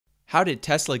How did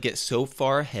Tesla get so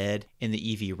far ahead in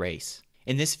the EV race?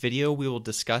 In this video, we will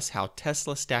discuss how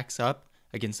Tesla stacks up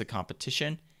against the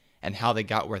competition and how they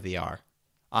got where they are.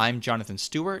 I'm Jonathan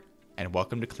Stewart, and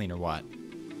welcome to Cleanerwatt.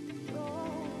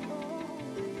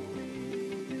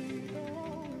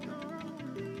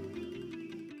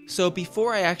 So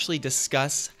before I actually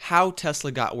discuss how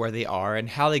Tesla got where they are and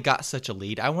how they got such a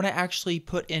lead, I want to actually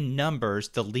put in numbers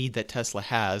the lead that Tesla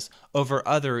has over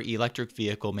other electric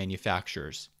vehicle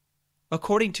manufacturers.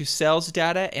 According to sales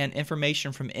data and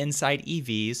information from Inside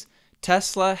EVs,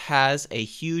 Tesla has a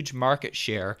huge market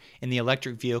share in the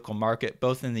electric vehicle market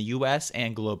both in the US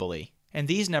and globally. And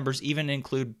these numbers even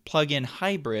include plug-in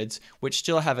hybrids which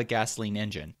still have a gasoline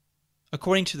engine.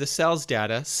 According to the sales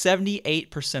data,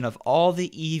 78% of all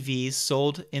the EVs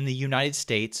sold in the United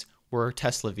States were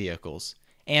Tesla vehicles,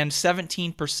 and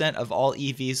 17% of all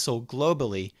EVs sold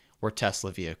globally were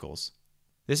Tesla vehicles.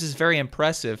 This is very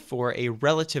impressive for a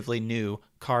relatively new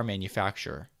car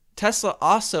manufacturer. Tesla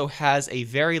also has a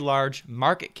very large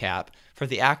market cap for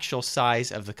the actual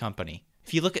size of the company.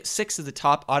 If you look at 6 of the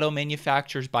top auto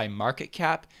manufacturers by market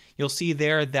cap, you'll see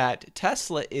there that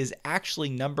Tesla is actually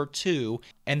number 2,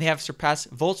 and they have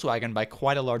surpassed Volkswagen by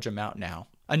quite a large amount now.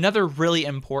 Another really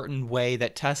important way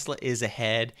that Tesla is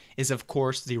ahead is, of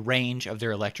course, the range of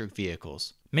their electric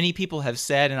vehicles. Many people have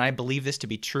said, and I believe this to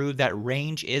be true, that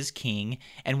range is king,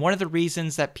 and one of the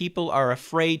reasons that people are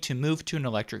afraid to move to an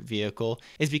electric vehicle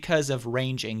is because of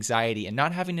range anxiety and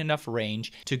not having enough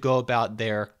range to go about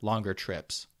their longer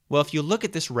trips. Well, if you look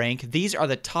at this rank, these are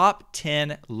the top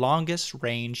 10 longest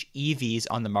range EVs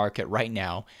on the market right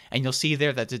now, and you'll see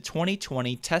there that the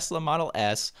 2020 Tesla Model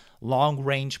S Long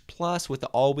Range Plus with the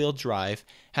all-wheel drive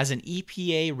has an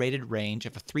EPA rated range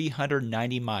of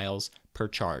 390 miles per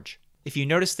charge. If you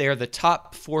notice there, the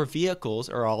top 4 vehicles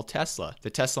are all Tesla. The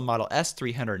Tesla Model S,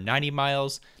 390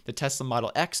 miles, the Tesla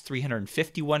Model X,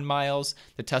 351 miles,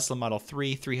 the Tesla Model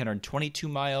 3, 322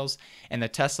 miles, and the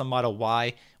Tesla Model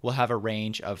Y will have a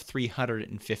range of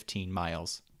 315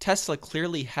 miles. Tesla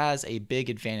clearly has a big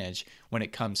advantage when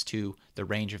it comes to the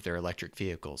range of their electric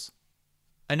vehicles.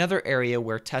 Another area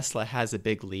where Tesla has a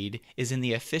big lead is in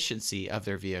the efficiency of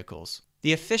their vehicles.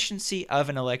 The efficiency of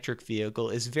an electric vehicle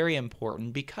is very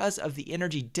important because of the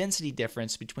energy density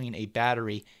difference between a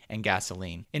battery and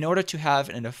gasoline. In order to have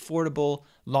an affordable,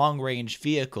 long-range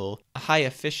vehicle, a high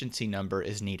efficiency number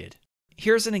is needed.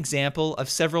 Here's an example of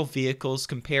several vehicles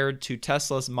compared to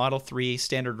Tesla's Model 3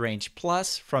 Standard Range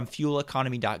Plus from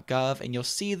fueleconomy.gov, and you'll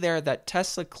see there that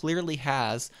Tesla clearly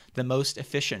has the most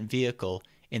efficient vehicle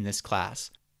in this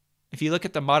class. If you look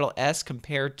at the Model S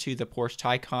compared to the Porsche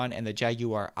Taycan and the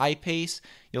Jaguar I-Pace,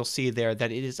 you'll see there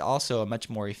that it is also a much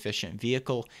more efficient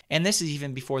vehicle, and this is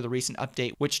even before the recent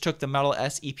update which took the Model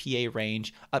S EPA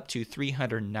range up to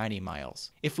 390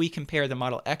 miles. If we compare the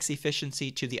Model X efficiency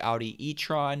to the Audi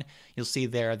e-tron, you'll see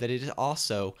there that it is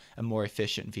also a more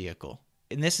efficient vehicle.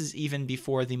 And this is even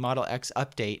before the Model X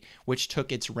update, which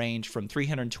took its range from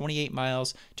 328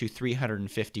 miles to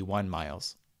 351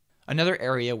 miles. Another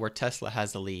area where Tesla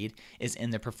has the lead is in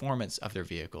the performance of their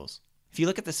vehicles. If you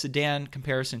look at the sedan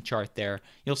comparison chart there,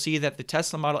 you'll see that the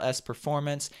Tesla Model S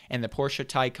Performance and the Porsche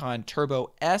Taycan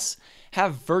Turbo S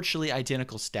have virtually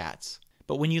identical stats.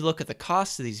 But when you look at the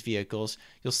cost of these vehicles,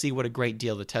 you'll see what a great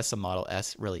deal the Tesla Model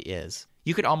S really is.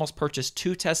 You could almost purchase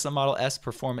 2 Tesla Model S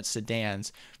Performance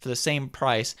sedans for the same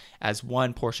price as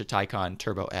one Porsche Taycan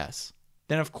Turbo S.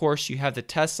 Then, of course, you have the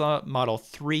Tesla Model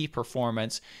 3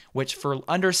 Performance, which for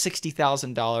under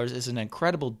 $60,000 is an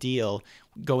incredible deal,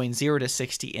 going 0 to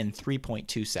 60 in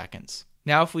 3.2 seconds.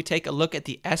 Now, if we take a look at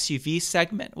the SUV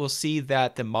segment, we'll see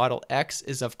that the Model X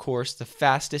is, of course, the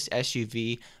fastest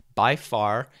SUV by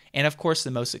far, and of course,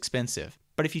 the most expensive.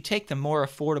 But if you take the more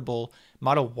affordable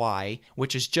Model Y,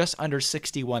 which is just under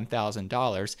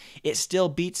 $61,000, it still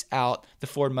beats out the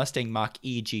Ford Mustang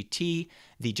Mach-E GT,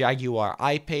 the Jaguar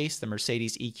I-Pace, the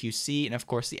Mercedes EQC, and of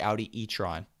course the Audi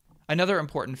e-tron. Another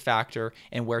important factor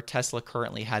in where Tesla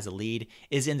currently has a lead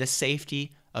is in the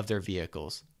safety of their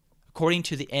vehicles. According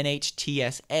to the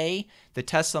NHTSA, the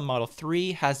Tesla Model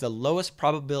 3 has the lowest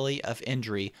probability of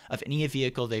injury of any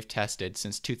vehicle they've tested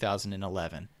since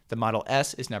 2011. The Model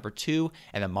S is number 2,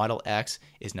 and the Model X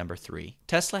is number 3.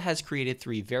 Tesla has created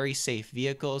 3 very safe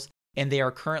vehicles, and they are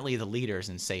currently the leaders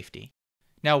in safety.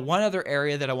 Now, one other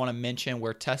area that I want to mention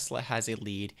where Tesla has a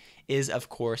lead is, of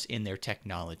course, in their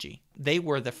technology. They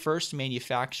were the first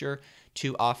manufacturer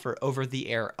to offer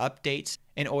over-the-air updates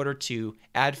in order to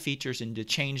add features and to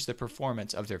change the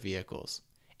performance of their vehicles.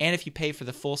 And if you pay for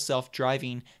the full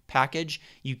self-driving package,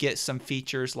 you get some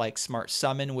features like Smart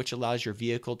Summon, which allows your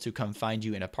vehicle to come find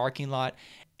you in a parking lot,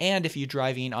 And if you're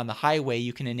driving on the highway,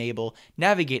 you can enable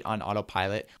Navigate on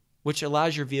Autopilot, which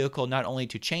allows your vehicle not only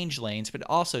to change lanes, but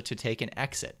also to take an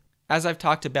exit. As I've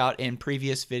talked about in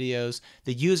previous videos,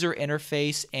 the user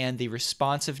interface and the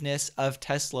responsiveness of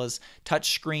Tesla's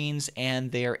touchscreens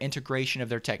and their integration of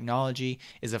their technology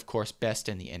is of course best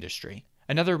in the industry.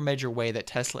 Another major way that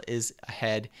Tesla is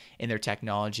ahead in their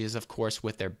technology is of course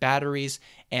with their batteries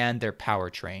and their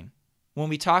powertrain. When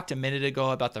we talked a minute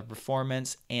ago about the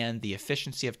performance and the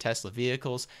efficiency of Tesla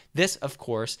vehicles, this of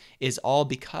course is all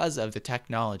because of the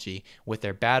technology with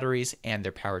their batteries and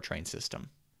their powertrain system.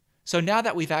 So now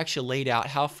that we've actually laid out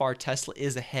how far Tesla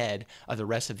is ahead of the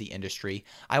rest of the industry,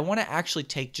 I want to actually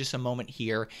take just a moment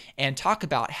here and talk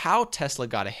about how Tesla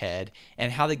got ahead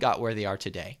and how they got where they are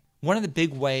today. One of the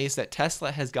big ways that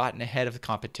Tesla has gotten ahead of the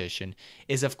competition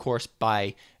is, of course,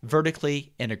 by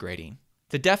vertically integrating.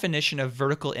 The definition of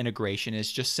vertical integration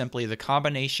is just simply the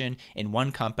combination in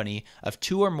one company of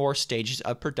two or more stages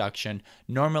of production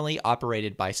normally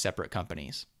operated by separate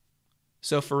companies.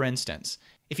 So for instance,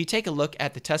 if you take a look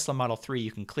at the Tesla Model 3,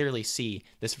 you can clearly see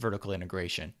this vertical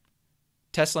integration.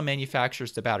 Tesla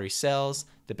manufactures the battery cells,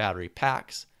 the battery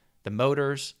packs, the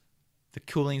motors, the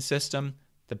cooling system,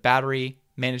 the battery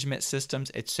management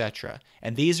systems, etc.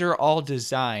 And these are all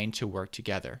designed to work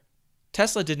together.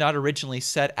 Tesla did not originally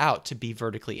set out to be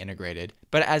vertically integrated,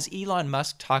 but as Elon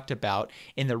Musk talked about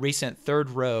in the recent Third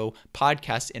Row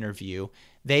podcast interview,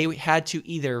 they had to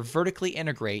either vertically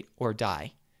integrate or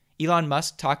die. Elon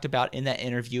Musk talked about in that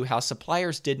interview how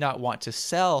suppliers did not want to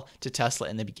sell to Tesla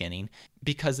in the beginning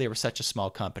because they were such a small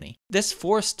company. This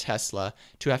forced Tesla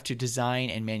to have to design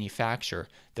and manufacture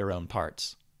their own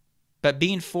parts. But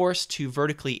being forced to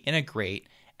vertically integrate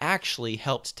actually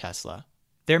helped Tesla.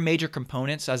 Their major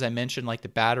components, as I mentioned, like the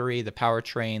battery, the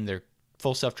powertrain, their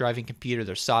full self-driving computer,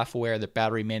 their software, their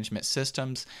battery management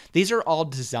systems, these are all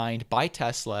designed by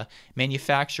Tesla,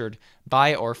 manufactured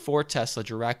by or for Tesla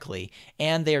directly,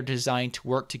 and they are designed to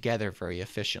work together very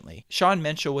efficiently. Sean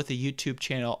Minshall with the YouTube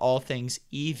channel All Things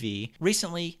EV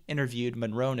recently interviewed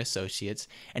Monroe & Associates,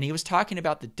 and he was talking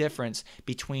about the difference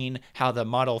between how the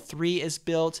Model 3 is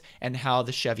built and how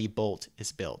the Chevy Bolt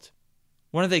is built.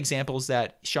 One of the examples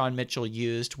that Sean Mitchell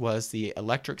used was the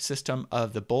electric system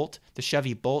of the Bolt. The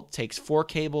Chevy Bolt takes 4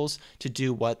 cables to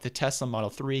do what the Tesla Model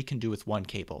 3 can do with 1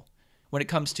 cable. When it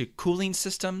comes to cooling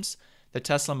systems, the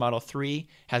Tesla Model 3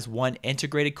 has 1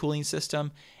 integrated cooling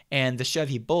system, and the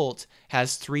Chevy Bolt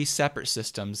has 3 separate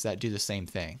systems that do the same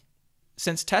thing.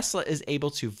 Since Tesla is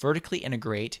able to vertically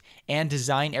integrate and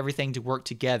design everything to work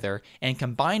together and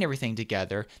combine everything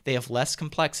together, they have less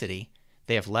complexity,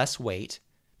 they have less weight,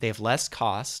 they have less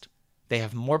cost, they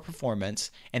have more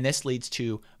performance, and this leads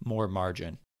to more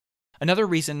margin. Another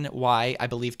reason why I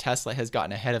believe Tesla has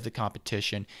gotten ahead of the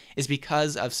competition is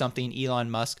because of something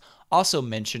Elon Musk also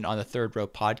mentioned on the Third Row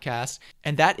podcast,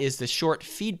 and that is the short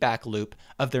feedback loop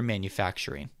of their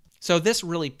manufacturing. So this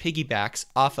really piggybacks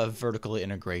off of vertical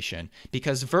integration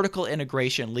because vertical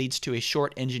integration leads to a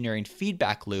short engineering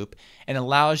feedback loop and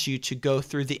allows you to go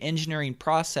through the engineering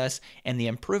process and the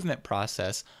improvement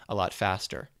process a lot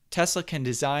faster. Tesla can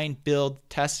design, build,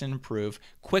 test, and improve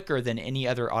quicker than any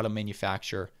other auto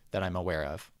manufacturer that I'm aware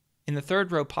of. In the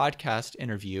Third Row podcast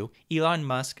interview, Elon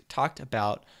Musk talked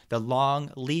about the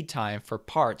long lead time for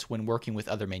parts when working with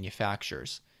other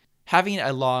manufacturers. Having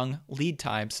a long lead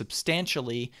time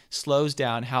substantially slows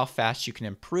down how fast you can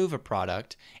improve a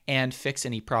product and fix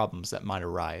any problems that might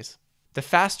arise. The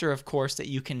faster, of course, that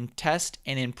you can test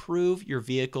and improve your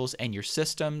vehicles and your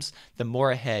systems, the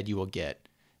more ahead you will get.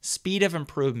 Speed of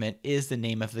improvement is the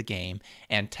name of the game,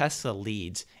 and Tesla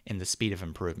leads in the speed of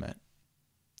improvement.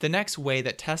 The next way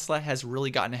that Tesla has really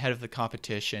gotten ahead of the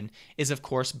competition is, of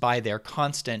course, by their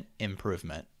constant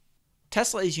improvement.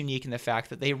 Tesla is unique in the fact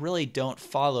that they really don't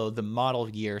follow the model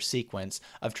year sequence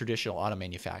of traditional auto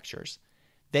manufacturers.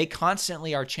 They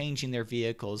constantly are changing their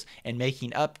vehicles and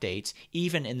making updates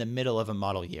even in the middle of a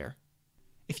model year.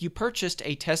 If you purchased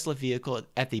a Tesla vehicle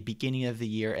at the beginning of the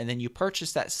year and then you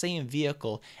purchase that same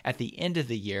vehicle at the end of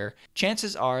the year,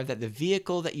 chances are that the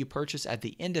vehicle that you purchase at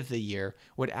the end of the year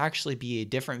would actually be a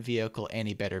different vehicle and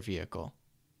a better vehicle.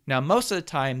 Now, most of the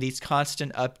time, these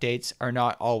constant updates are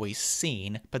not always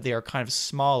seen, but they are kind of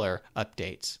smaller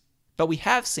updates. But we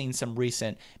have seen some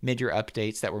recent mid-year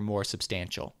updates that were more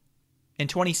substantial. In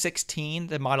 2016,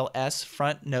 the Model S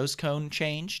front nose cone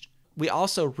changed. We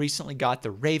also recently got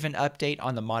the Raven update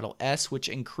on the Model S, which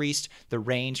increased the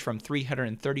range from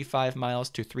 335 miles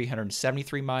to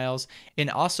 373 miles,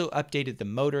 and also updated the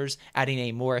motors, adding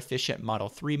a more efficient Model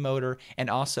 3 motor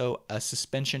and also a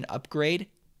suspension upgrade.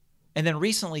 And then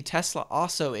recently, Tesla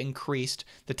also increased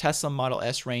the Tesla Model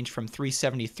S range from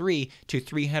 373 to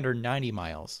 390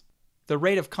 miles. The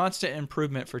rate of constant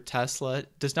improvement for Tesla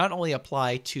does not only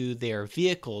apply to their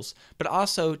vehicles, but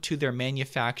also to their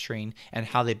manufacturing and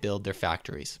how they build their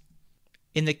factories.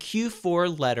 In the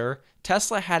Q4 letter,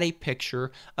 Tesla had a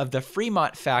picture of the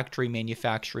Fremont factory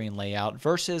manufacturing layout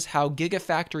versus how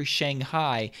Gigafactory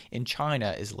Shanghai in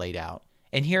China is laid out.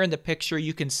 And here in the picture,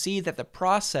 you can see that the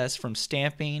process from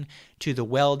stamping to the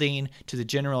welding to the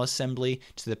general assembly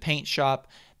to the paint shop,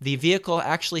 the vehicle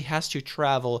actually has to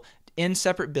travel in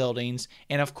separate buildings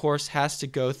and of course has to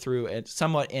go through a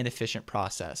somewhat inefficient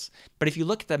process. But if you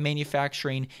look at the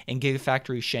manufacturing in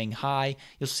Gigafactory Shanghai,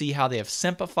 you'll see how they have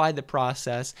simplified the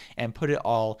process and put it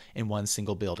all in one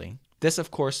single building. This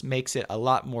of course makes it a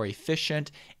lot more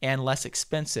efficient and less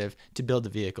expensive to build the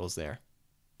vehicles there.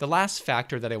 The last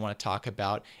factor that I want to talk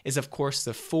about is of course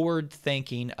the forward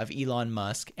thinking of Elon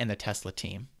Musk and the Tesla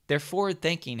team. Their forward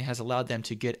thinking has allowed them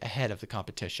to get ahead of the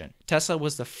competition. Tesla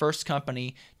was the first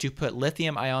company to put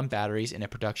lithium-ion batteries in a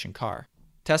production car.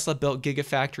 Tesla built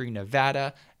Gigafactory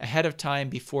Nevada ahead of time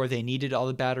before they needed all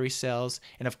the battery cells,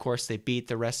 and of course they beat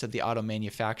the rest of the auto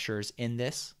manufacturers in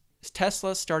this.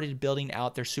 Tesla started building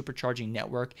out their supercharging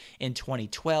network in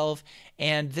 2012,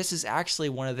 and this is actually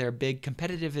one of their big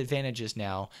competitive advantages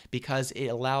now because it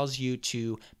allows you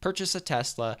to purchase a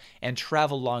Tesla and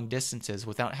travel long distances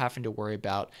without having to worry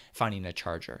about finding a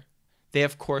charger. They,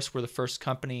 of course, were the first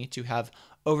company to have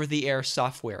over-the-air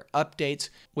software updates,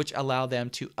 which allow them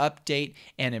to update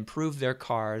and improve their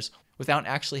cars without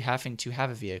actually having to have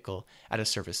a vehicle at a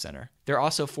service center. They're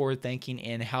also forward-thinking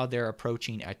in how they're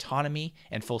approaching autonomy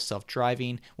and full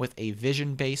self-driving with a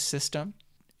vision-based system.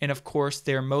 And of course,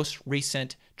 their most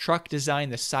recent truck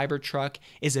design, the Cybertruck,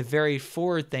 is a very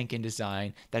forward-thinking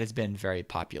design that has been very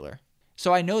popular.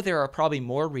 So I know there are probably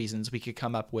more reasons we could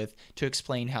come up with to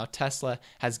explain how Tesla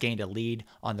has gained a lead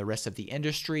on the rest of the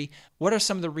industry. What are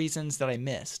some of the reasons that I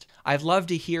missed? I'd love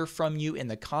to hear from you in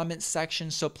the comments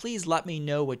section, so please let me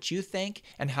know what you think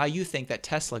and how you think that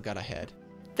Tesla got ahead.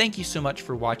 Thank you so much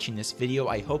for watching this video.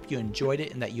 I hope you enjoyed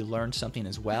it and that you learned something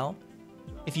as well.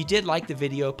 If you did like the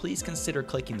video, please consider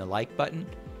clicking the like button.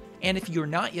 And if you're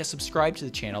not yet subscribed to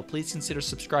the channel, please consider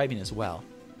subscribing as well.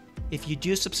 If you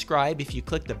do subscribe, if you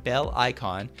click the bell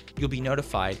icon, you'll be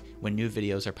notified when new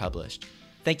videos are published.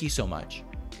 Thank you so much.